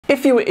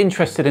If you were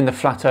interested in the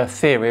flat earth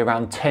theory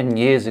around 10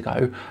 years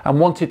ago and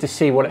wanted to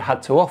see what it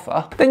had to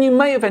offer, then you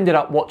may have ended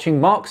up watching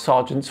Mark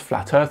Sargent's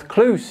Flat Earth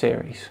Clues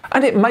series,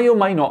 and it may or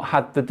may not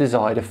have the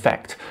desired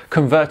effect,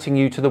 converting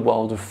you to the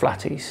world of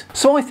flatties.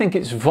 So I think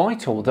it's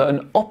vital that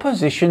an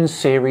opposition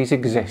series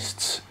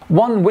exists,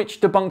 one which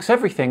debunks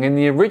everything in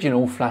the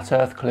original Flat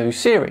Earth Clues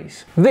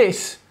series.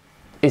 This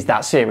is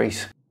that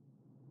series.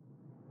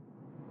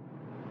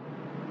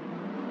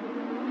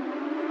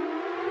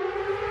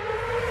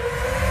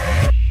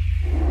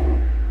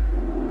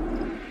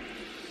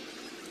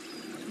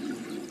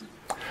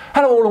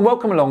 Hello all and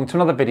welcome along to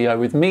another video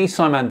with me,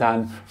 Simon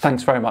Dan.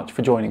 Thanks very much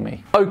for joining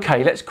me.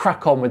 Okay, let's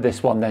crack on with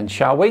this one then,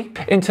 shall we?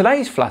 In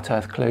today's Flat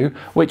Earth Clue,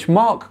 which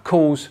Mark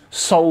calls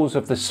Souls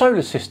of the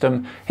Solar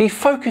System, he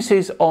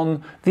focuses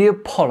on the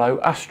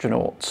Apollo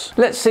astronauts.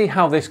 Let's see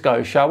how this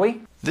goes, shall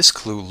we? This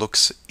clue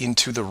looks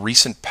into the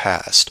recent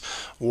past,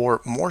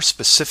 or more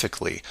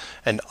specifically,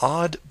 an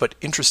odd but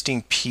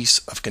interesting piece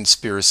of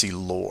conspiracy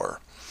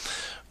lore.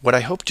 What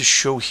I hope to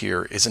show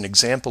here is an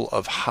example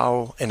of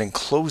how an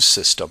enclosed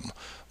system,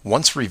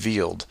 once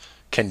revealed,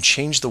 can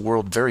change the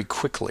world very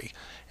quickly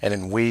and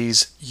in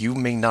ways you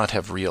may not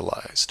have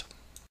realized.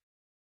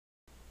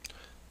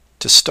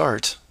 To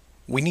start,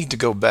 we need to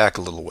go back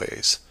a little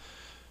ways,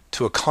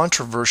 to a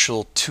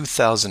controversial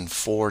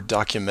 2004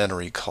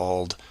 documentary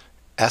called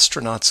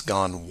Astronauts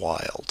Gone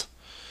Wild.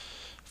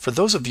 For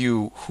those of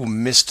you who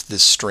missed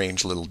this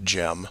strange little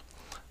gem,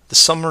 the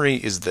summary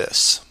is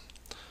this.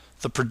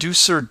 The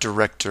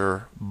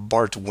producer-director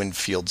Bart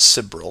Winfield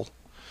Sibrel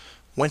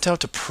went out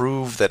to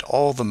prove that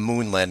all the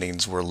moon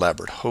landings were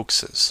elaborate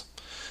hoaxes.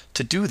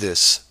 To do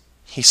this,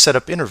 he set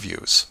up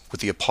interviews with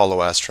the Apollo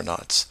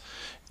astronauts,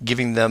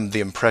 giving them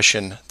the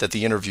impression that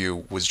the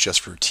interview was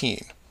just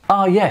routine.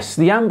 Ah yes,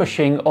 the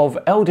ambushing of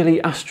elderly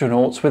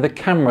astronauts with a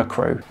camera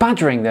crew,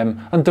 badgering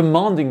them and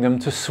demanding them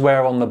to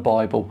swear on the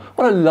Bible.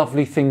 What a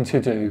lovely thing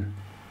to do.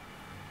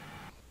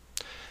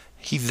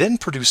 He then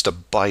produced a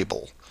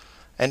Bible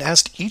and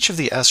asked each of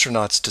the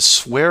astronauts to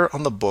swear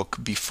on the book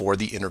before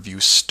the interview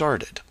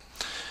started.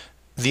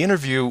 The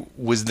interview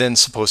was then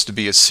supposed to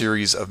be a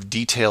series of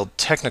detailed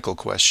technical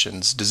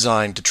questions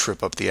designed to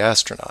trip up the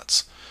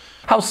astronauts.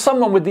 How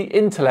someone with the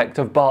intellect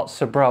of Bart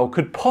Sibrel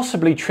could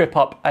possibly trip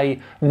up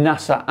a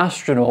NASA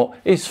astronaut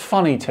is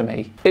funny to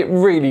me. It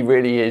really,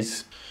 really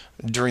is.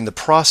 During the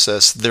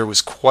process, there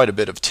was quite a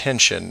bit of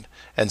tension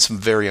and some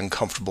very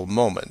uncomfortable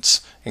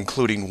moments,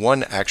 including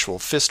one actual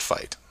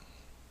fistfight.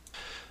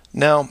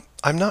 Now,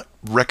 I'm not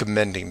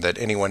recommending that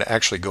anyone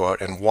actually go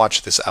out and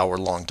watch this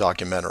hour-long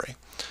documentary.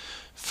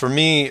 For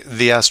me,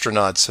 the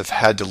astronauts have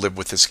had to live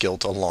with this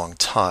guilt a long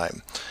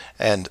time,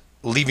 and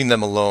leaving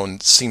them alone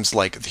seems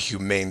like the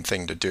humane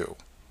thing to do.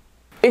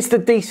 It's the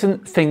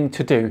decent thing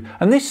to do,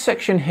 and this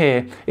section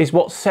here is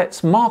what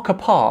sets Mark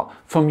apart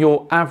from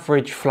your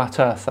average flat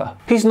earther.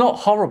 He's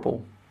not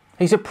horrible.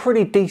 He's a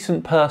pretty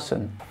decent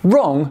person.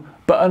 Wrong,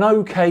 but an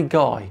okay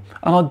guy,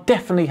 and I'll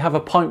definitely have a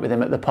pint with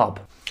him at the pub.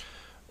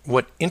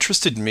 What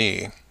interested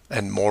me,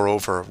 and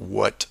moreover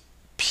what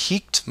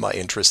piqued my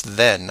interest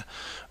then,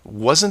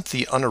 wasn't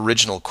the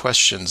unoriginal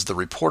questions the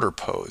reporter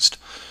posed,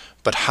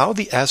 but how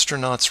the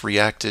astronauts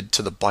reacted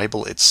to the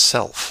Bible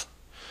itself.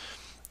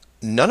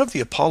 None of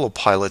the Apollo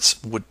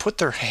pilots would put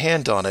their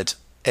hand on it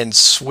and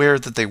swear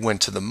that they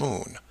went to the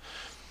moon.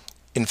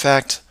 In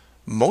fact,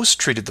 most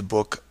treated the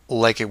book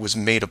like it was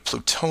made of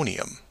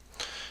plutonium.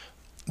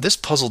 This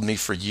puzzled me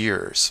for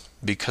years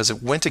because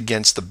it went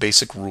against the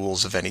basic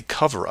rules of any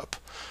cover-up,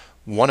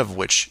 one of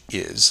which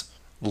is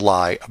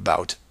lie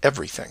about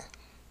everything.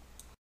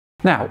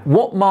 Now,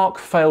 what Mark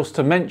fails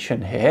to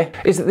mention here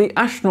is that the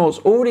astronauts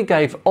already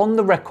gave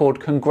on-the-record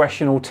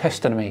congressional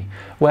testimony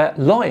where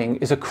lying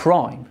is a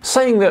crime.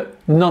 Saying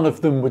that none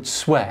of them would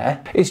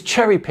swear is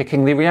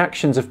cherry-picking the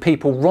reactions of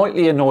people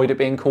rightly annoyed at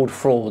being called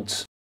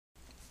frauds.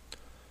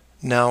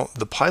 Now,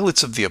 the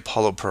pilots of the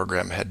Apollo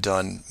program had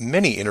done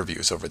many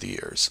interviews over the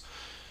years,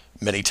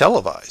 many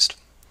televised,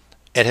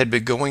 and had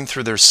been going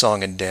through their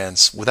song and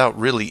dance without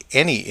really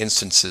any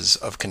instances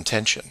of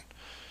contention.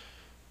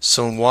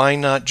 So why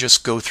not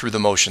just go through the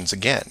motions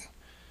again?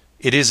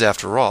 It is,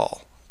 after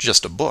all,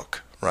 just a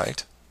book,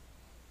 right?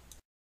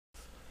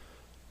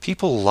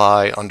 People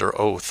lie under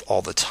oath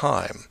all the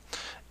time.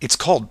 It's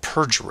called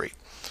perjury,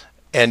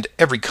 and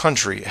every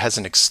country has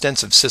an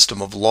extensive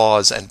system of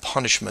laws and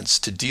punishments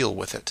to deal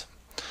with it.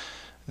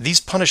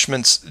 These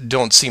punishments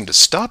don't seem to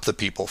stop the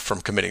people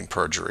from committing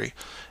perjury,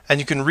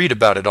 and you can read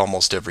about it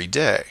almost every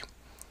day.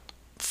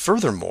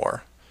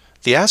 Furthermore,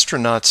 the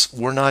astronauts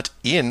were not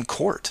in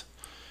court.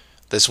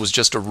 This was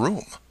just a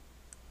room,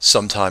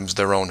 sometimes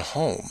their own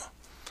home.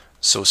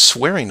 So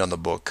swearing on the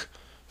book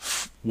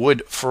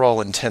would, for all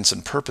intents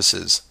and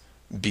purposes,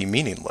 be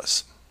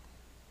meaningless.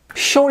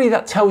 Surely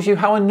that tells you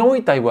how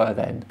annoyed they were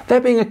then. They're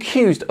being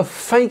accused of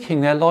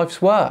faking their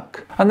life's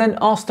work and then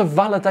asked to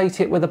validate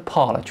it with a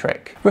parlour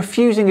trick.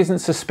 Refusing isn't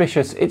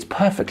suspicious, it's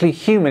perfectly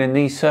human in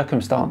these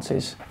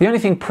circumstances. The only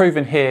thing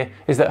proven here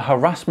is that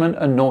harassment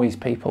annoys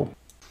people.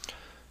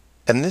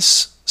 And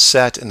this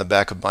sat in the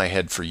back of my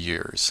head for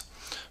years.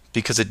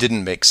 because it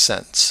didn't make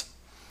sense.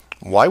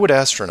 Why would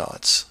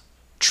astronauts,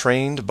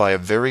 trained by a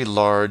very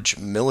large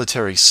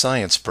military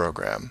science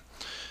program,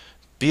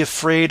 be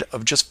afraid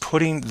of just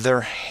putting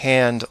their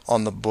hand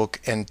on the book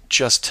and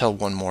just tell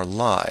one more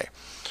lie?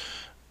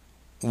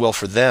 Well,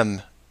 for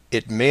them,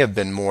 it may have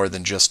been more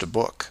than just a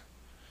book.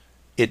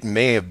 It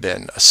may have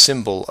been a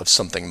symbol of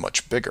something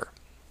much bigger.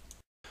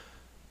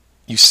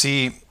 You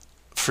see,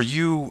 for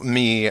you,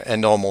 me,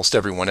 and almost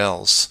everyone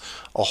else,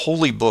 a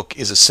holy book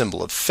is a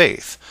symbol of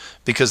faith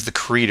because the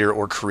creator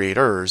or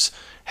creators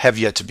have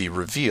yet to be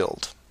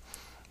revealed.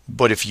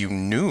 But if you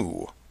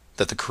knew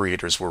that the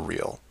creators were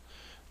real,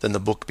 then the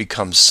book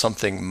becomes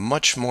something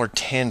much more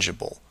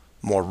tangible,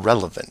 more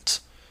relevant,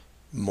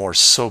 more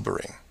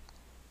sobering.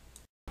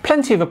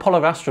 Plenty of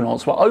Apollo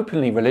astronauts were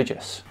openly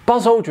religious.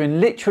 Buzz Aldrin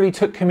literally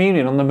took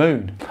communion on the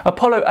moon.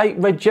 Apollo 8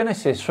 read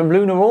Genesis from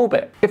lunar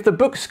orbit. If the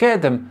book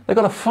scared them, they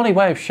got a funny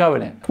way of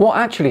showing it. What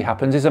actually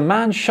happens is a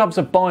man shoves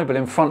a Bible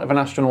in front of an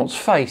astronaut's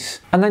face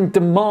and then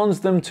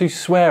demands them to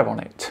swear on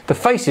it. The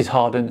face is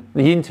hardened,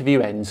 the interview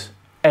ends.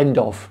 End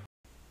of.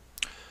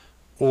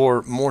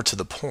 Or more to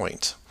the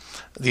point,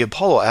 the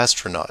Apollo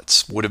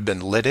astronauts would have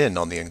been let in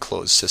on the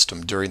enclosed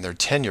system during their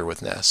tenure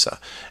with NASA,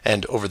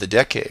 and over the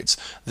decades,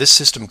 this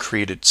system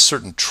created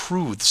certain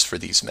truths for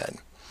these men,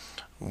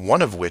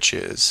 one of which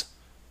is,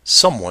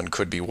 someone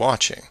could be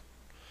watching.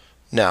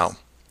 Now,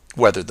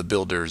 whether the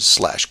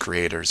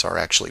builders/creators are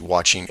actually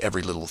watching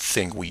every little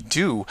thing we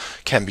do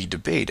can be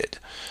debated,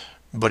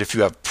 but if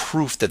you have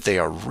proof that they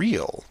are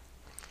real,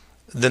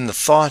 then the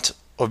thought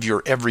of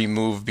your every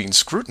move being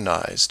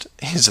scrutinized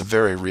is a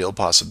very real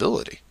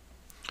possibility.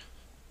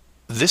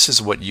 This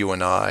is what you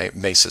and I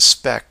may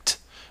suspect,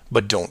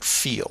 but don't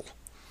feel.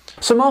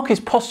 So Mark is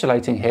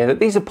postulating here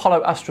that these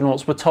Apollo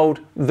astronauts were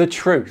told the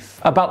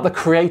truth about the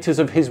creators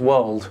of his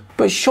world.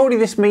 But surely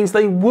this means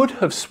they would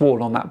have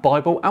sworn on that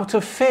Bible out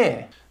of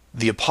fear.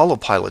 The Apollo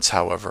pilots,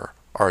 however,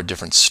 are a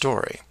different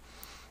story.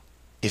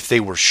 If they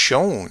were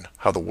shown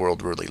how the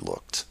world really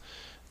looked,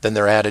 then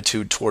their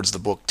attitude towards the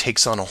book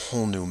takes on a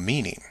whole new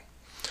meaning.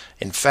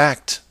 In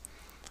fact,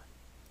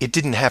 it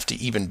didn't have to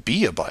even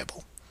be a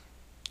Bible.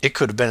 It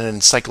could have been an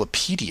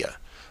encyclopedia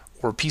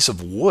or a piece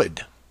of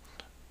wood,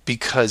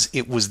 because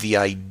it was the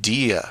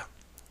idea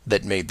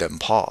that made them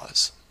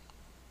pause.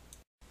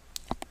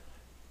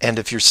 And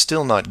if you're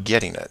still not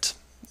getting it,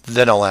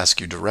 then I'll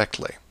ask you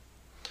directly.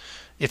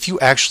 If you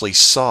actually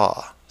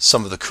saw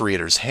some of the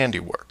creator's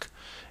handiwork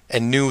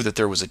and knew that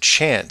there was a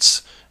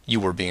chance you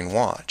were being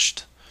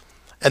watched,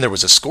 and there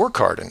was a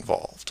scorecard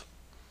involved,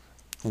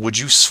 would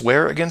you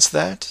swear against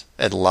that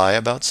and lie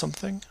about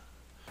something?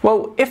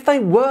 Well, if they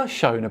were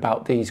shown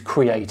about these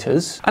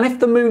creators, and if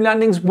the moon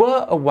landings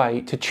were a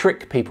way to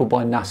trick people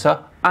by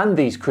NASA and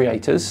these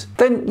creators,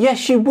 then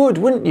yes, you would,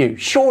 wouldn't you?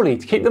 Surely,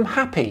 to keep them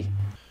happy.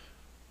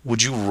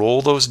 Would you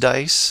roll those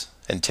dice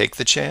and take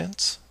the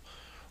chance?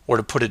 Or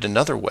to put it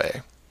another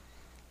way,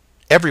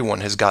 everyone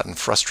has gotten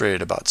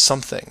frustrated about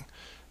something,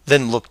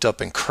 then looked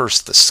up and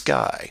cursed the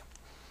sky.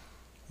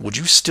 Would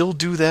you still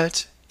do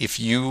that if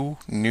you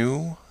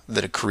knew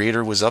that a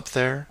creator was up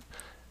there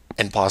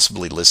and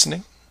possibly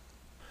listening?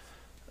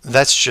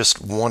 That's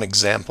just one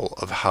example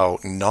of how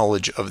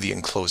knowledge of the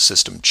enclosed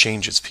system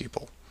changes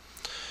people.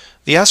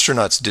 The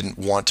astronauts didn't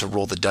want to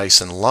roll the dice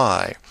and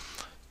lie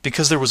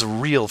because there was a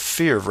real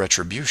fear of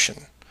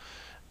retribution.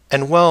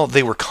 And while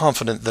they were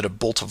confident that a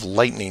bolt of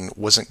lightning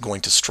wasn't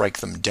going to strike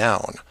them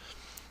down,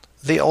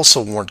 they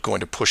also weren't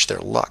going to push their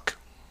luck.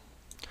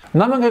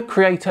 Knowing a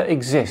creator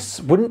exists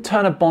wouldn't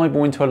turn a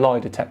Bible into a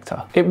lie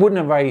detector. It wouldn't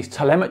erase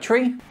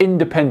telemetry,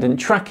 independent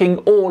tracking,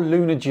 or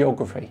lunar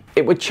geography.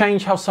 It would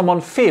change how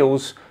someone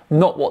feels,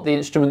 not what the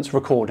instruments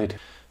recorded.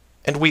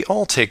 And we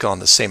all take on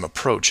the same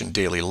approach in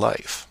daily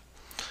life.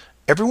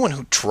 Everyone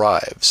who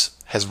drives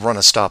has run a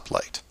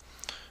stoplight.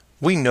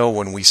 We know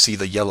when we see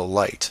the yellow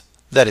light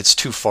that it's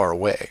too far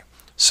away,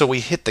 so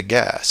we hit the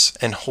gas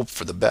and hope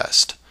for the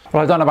best.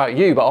 Well, I don't know about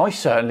you, but I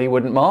certainly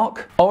wouldn't,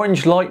 Mark.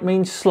 Orange light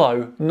means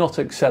slow, not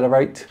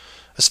accelerate.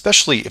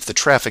 Especially if the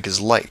traffic is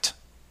light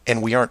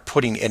and we aren't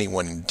putting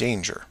anyone in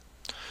danger.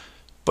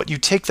 But you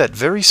take that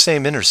very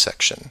same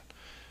intersection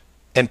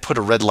and put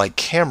a red light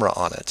camera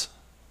on it,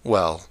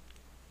 well,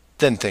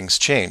 then things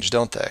change,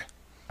 don't they?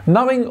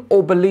 Knowing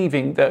or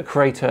believing that a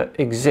creator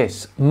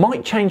exists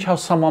might change how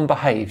someone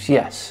behaves,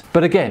 yes.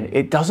 But again,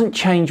 it doesn't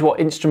change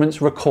what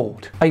instruments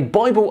record. A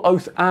Bible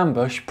oath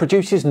ambush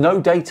produces no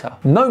data,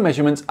 no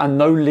measurements, and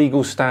no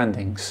legal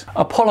standings.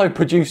 Apollo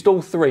produced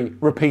all three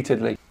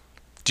repeatedly.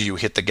 Do you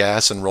hit the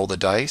gas and roll the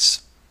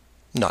dice?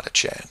 Not a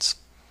chance.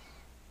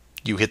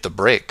 You hit the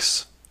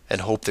brakes and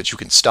hope that you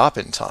can stop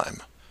in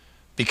time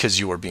because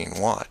you are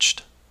being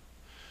watched.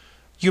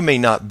 You may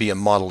not be a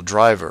model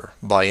driver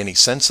by any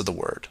sense of the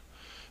word,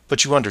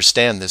 but you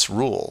understand this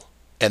rule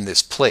and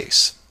this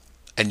place,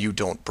 and you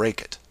don't break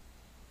it.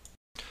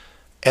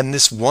 And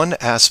this one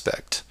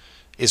aspect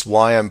is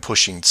why I'm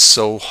pushing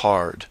so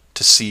hard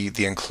to see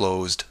the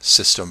enclosed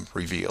system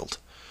revealed.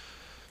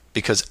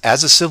 Because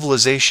as a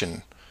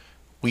civilization,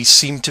 we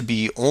seem to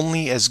be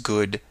only as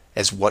good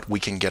as what we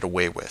can get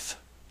away with.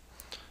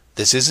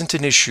 This isn't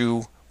an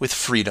issue with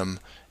freedom,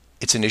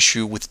 it's an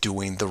issue with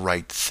doing the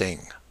right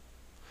thing.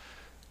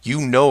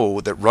 You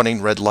know that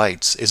running red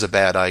lights is a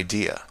bad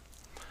idea.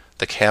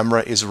 The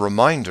camera is a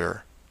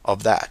reminder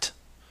of that.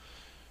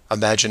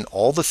 Imagine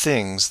all the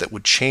things that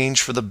would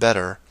change for the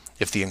better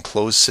if the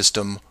enclosed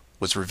system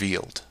was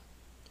revealed.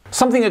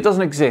 Something that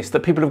doesn't exist,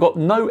 that people have got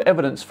no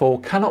evidence for,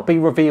 cannot be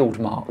revealed,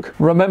 Mark.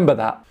 Remember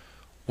that.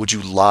 Would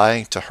you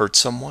lie to hurt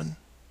someone?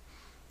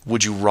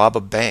 Would you rob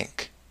a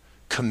bank,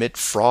 commit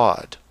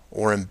fraud,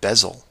 or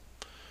embezzle?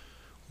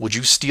 Would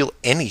you steal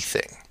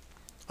anything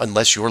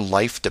unless your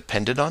life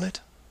depended on it?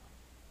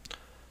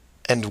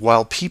 And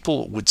while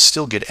people would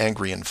still get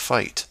angry and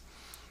fight,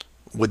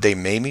 would they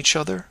maim each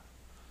other?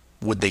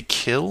 Would they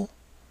kill?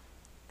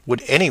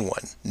 Would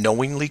anyone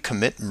knowingly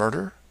commit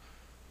murder?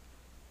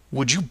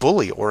 Would you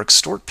bully or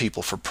extort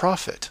people for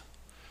profit?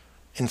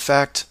 In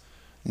fact,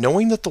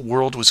 knowing that the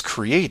world was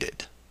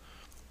created,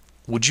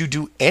 would you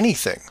do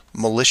anything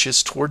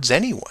malicious towards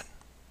anyone?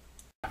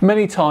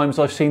 Many times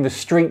I've seen the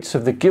streets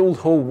of the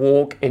Guildhall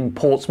Walk in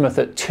Portsmouth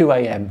at 2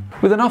 AM.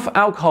 With enough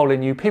alcohol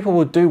in you, people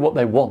will do what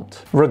they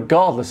want,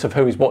 regardless of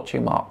who is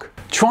watching, Mark.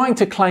 Trying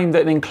to claim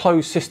that an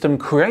enclosed system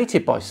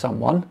created by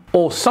someone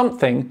or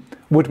something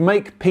would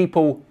make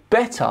people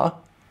better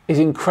is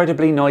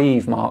incredibly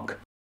naive, Mark.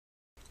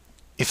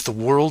 If the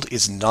world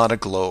is not a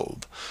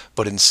globe,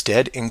 but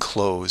instead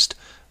enclosed,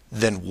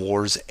 then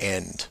wars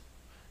end.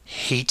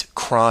 Hate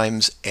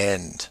crimes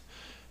end.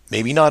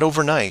 Maybe not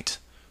overnight,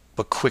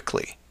 but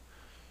quickly.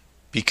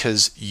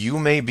 Because you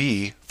may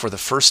be, for the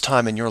first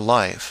time in your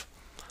life,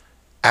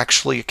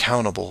 actually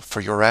accountable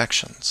for your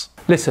actions.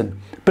 Listen,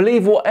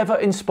 believe whatever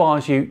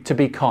inspires you to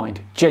be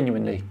kind,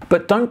 genuinely.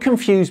 But don't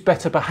confuse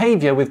better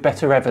behaviour with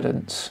better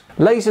evidence.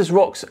 Lasers,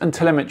 rocks and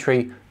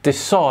telemetry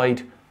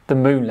decide the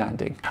moon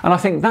landing. And I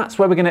think that's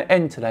where we're going to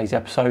end today's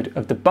episode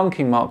of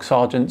Debunking Mark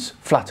Sargent's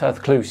Flat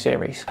Earth Clue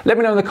series. Let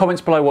me know in the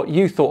comments below what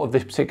you thought of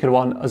this particular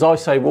one. As I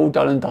say, we're all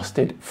done and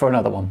dusted for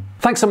another one.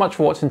 Thanks so much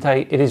for watching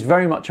today. It is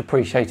very much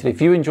appreciated.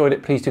 If you enjoyed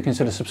it, please do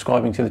consider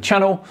subscribing to the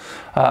channel.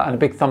 And a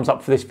big thumbs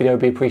up for this video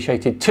would be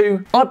appreciated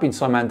too. I've been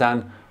Simon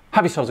Dan.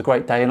 Have yourselves a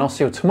great day, and I'll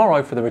see you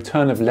tomorrow for the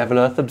return of Level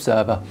Earth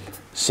Observer.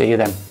 See you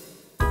then.